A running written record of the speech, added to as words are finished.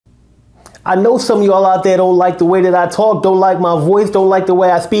I know some of y'all out there don't like the way that I talk, don't like my voice, don't like the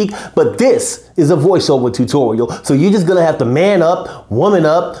way I speak, but this is a voiceover tutorial. So you're just gonna have to man up, woman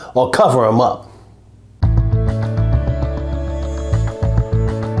up, or cover them up.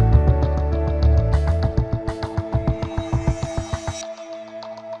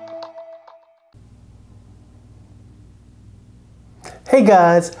 Hey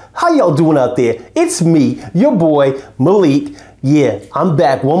guys, how y'all doing out there? It's me, your boy, Maliek. Yeah, I'm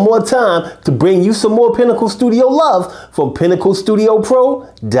back one more time to bring you some more Pinnacle Studio love from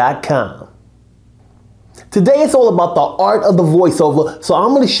PinnacleStudioPro.com. Today it's all about the art of the voiceover, so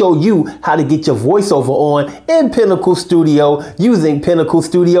I'm going to show you how to get your voiceover on in Pinnacle Studio using Pinnacle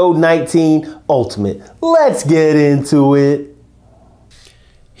Studio 19 Ultimate. Let's get into it.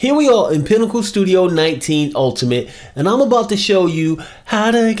 Here we are in Pinnacle Studio 19 Ultimate, and I'm about to show you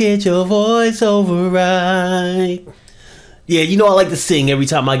how to get your voiceover right. Yeah, you know I like to sing every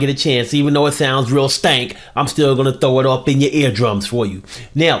time I get a chance, even though it sounds real stank. I'm still going to throw it up in your eardrums for you.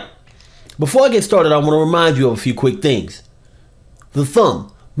 Now, before I get started, I want to remind you of a few quick things. The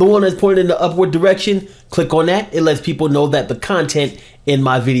thumb, the one that's pointed in the upward direction, click on that. It lets people know that the content in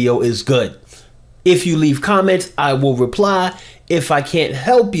my video is good. If you leave comments, I will reply. If I can't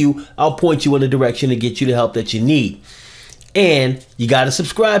help you, I'll point you in a direction to get you the help that you need. And you got to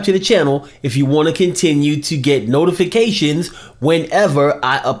subscribe to the channel if you want to continue to get notifications whenever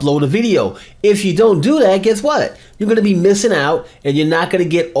I upload a video. If you don't do that, guess what? You're going to be missing out, and you're not going to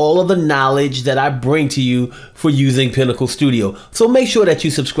get all of the knowledge that I bring to you for using Pinnacle Studio. So make sure that you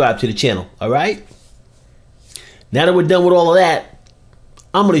subscribe to the channel, all right? Now that we're done with all of that,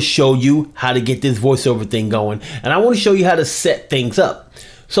 I'm going to show you how to get this voiceover thing going, and I want to show you how to set things up.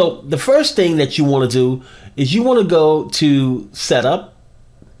 So the first thing that you want to do is you want to go to Setup,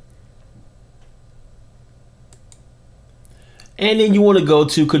 and then you want to go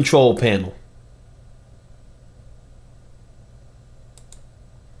to Control Panel.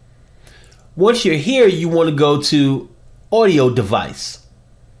 Once you're here, you want to go to Audio Device.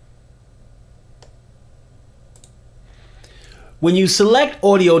 When you select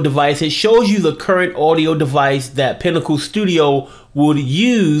audio device, it shows you the current audio device that Pinnacle Studio would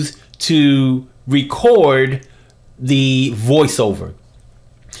use to record the voiceover.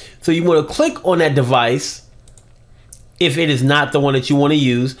 So you want to click on that device if it is not the one that you want to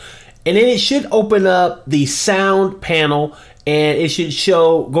use, and then it should open up the sound panel, and it should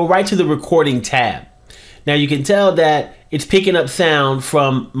go right to the recording tab. Now you can tell that it's picking up sound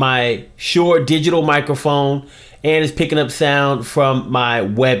from my Shure digital microphone, and it's picking up sound from my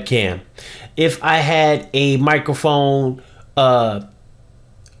webcam. If I had a microphone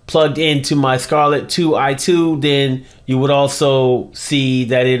plugged into my Scarlett 2i2, then you would also see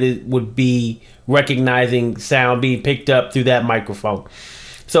that it would be recognizing sound being picked up through that microphone.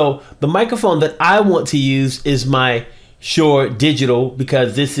 So the microphone that I want to use is my Shure digital,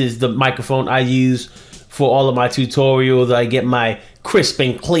 because this is the microphone I use for all of my tutorials. I get my crisp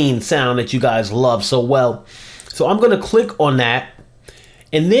and clean sound that you guys love so well. So I'm going to click on that,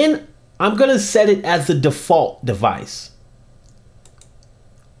 and then I'm going to set it as the default device.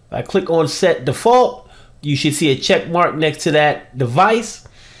 If I click on Set Default, you should see a check mark next to that device,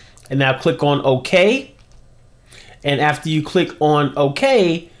 and now click on OK. And after you click on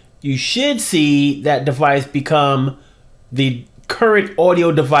OK, you should see that device become the current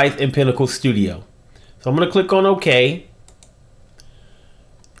audio device in Pinnacle Studio. So I'm going to click on OK,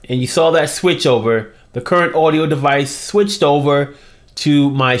 and you saw that switch over. The current audio device switched over to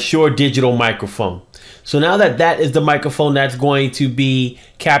my Shure digital microphone. So now that that is the microphone that's going to be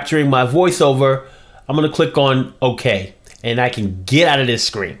capturing my voiceover, I'm going to click on OK, and I can get out of this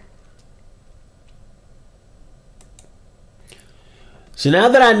screen. So now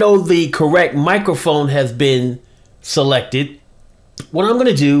that I know the correct microphone has been selected, what I'm going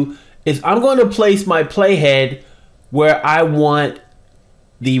to do is I'm going to place my playhead where I want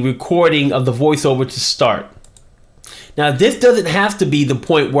the recording of the voiceover to start. Now this doesn't have to be the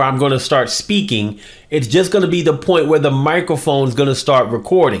point where I'm going to start speaking. It's just going to be the point where the microphone is going to start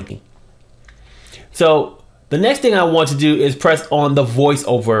recording. So the next thing I want to do is press on the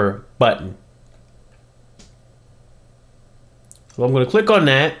voiceover button. So I'm going to click on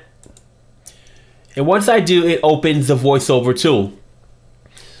that, and once I do, it opens the voiceover tool.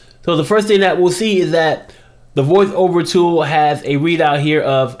 So the first thing that we'll see is that the voiceover tool has a readout here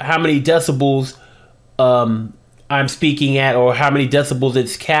of how many decibels I'm speaking at, or how many decibels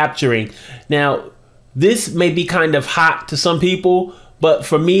it's capturing. Now, this may be kind of hot to some people, but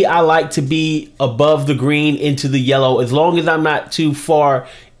for me, I like to be above the green into the yellow, as long as I'm not too far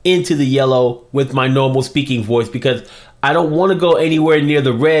into the yellow with my normal speaking voice, because I don't want to go anywhere near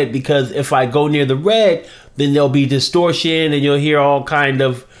the red, because if I go near the red, then there'll be distortion and you'll hear all kind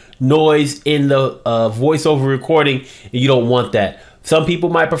of noise in the voiceover recording, and you don't want that. Some people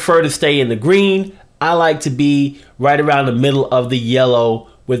might prefer to stay in the green. I like to be right around the middle of the yellow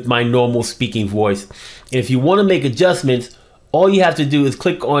with my normal speaking voice. And if you want to make adjustments, all you have to do is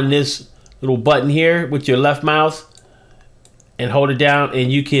click on this little button here with your left mouse and hold it down,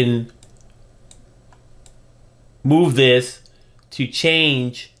 and you can move this to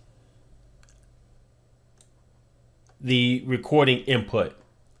change the recording input.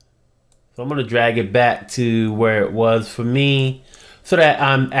 So I'm going to drag it back to where it was for me, so that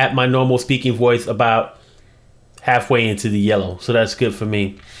I'm at my normal speaking voice about halfway into the yellow. So that's good for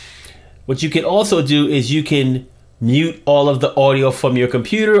me. What you can also do is you can mute all of the audio from your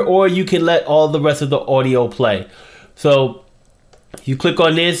computer, or you can let all the rest of the audio play. So you click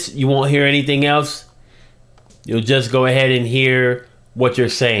on this, you won't hear anything else. You'll just go ahead and hear what you're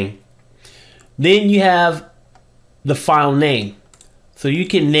saying. Then you have the file name. So you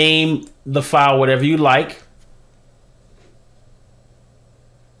can name the file whatever you like.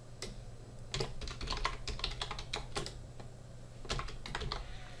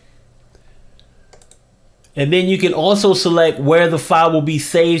 And then you can also select where the file will be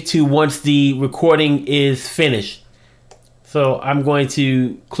saved to once the recording is finished. So I'm going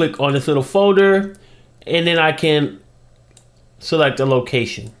to click on this little folder, and then I can select a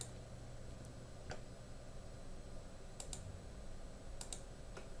location.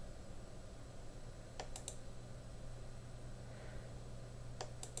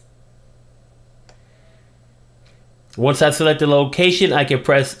 Once I select the location, I can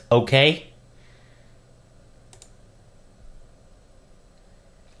press OK.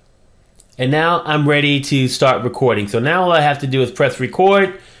 And now I'm ready to start recording. So now all I have to do is press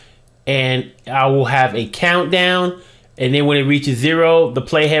record, and I will have a countdown. And then when it reaches 0, the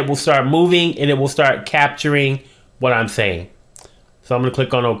playhead will start moving and it will start capturing what I'm saying. So I'm going to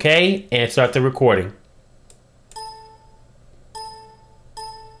click on OK and start the recording.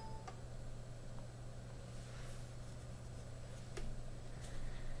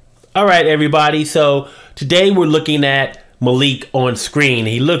 All right, everybody. So today we're looking at Maliek on screen.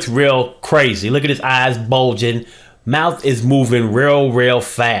 He looks real crazy. Look at his eyes bulging. Mouth is moving real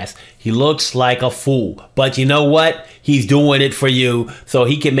fast. He looks like a fool. But you know what? He's doing it for you, so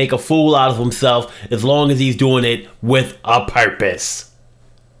he can make a fool out of himself as long as he's doing it with a purpose.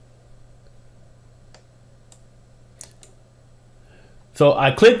 So I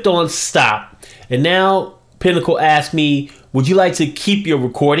clicked on stop, and now Pinnacle asked me, would you like to keep your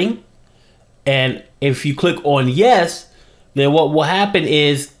recording? And if you click on yes, then what will happen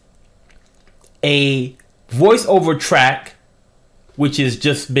is a voiceover track, which has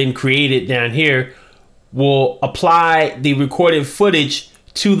just been created down here, will apply the recorded footage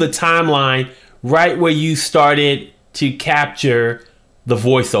to the timeline right where you started to capture the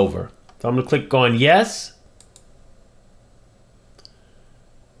voiceover. So I'm going to click on yes.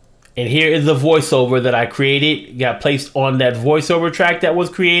 And here is the voiceover that I created. It got placed on that voiceover track that was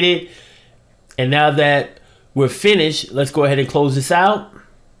created. And now that we're finished, let's go ahead and close this out.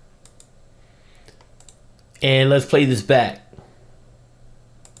 And let's play this back.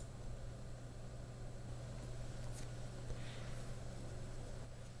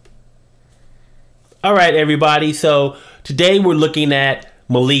 All right, everybody. So today we're looking at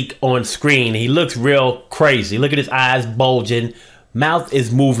Maliek on screen. He looks real crazy. Look at his eyes bulging. Mouth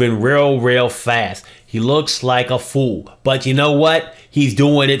is moving real fast. He looks like a fool. But you know what? He's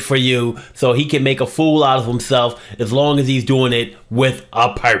doing it for you, so he can make a fool out of himself as long as he's doing it with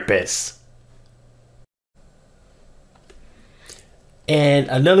a purpose. And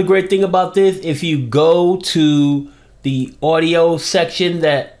another great thing about this, if you go to the audio section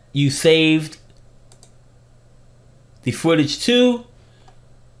that you saved the footage to,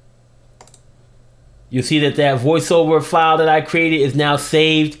 you'll see that that voiceover file that I created is now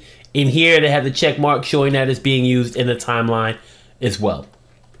saved in here. They have the check mark showing that it's being used in the timeline as well.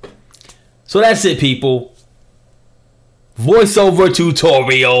 So that's it, people. Voiceover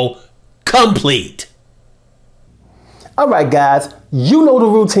tutorial complete. All right, guys, you know the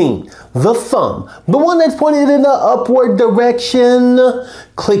routine. The thumb, the one that's pointed in the upward direction.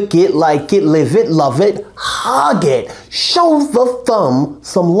 Click it, like it, live it, love it, hug it. Show the thumb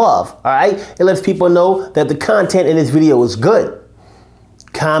some love, all right? It lets people know that the content in this video is good.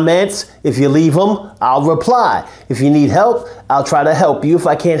 Comments, if you leave them, I'll reply. If you need help, I'll try to help you. If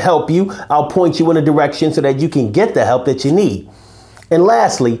I can't help you, I'll point you in a direction so that you can get the help that you need. And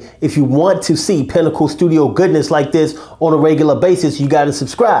lastly, if you want to see Pinnacle Studio goodness like this on a regular basis, you got to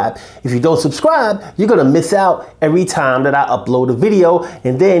subscribe. If you don't subscribe, you're going to miss out every time that I upload a video,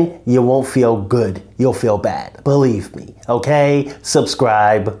 and then you won't feel good. You'll feel bad. Believe me. Okay?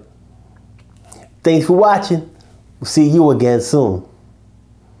 Subscribe. Thanks for watching. We'll see you again soon.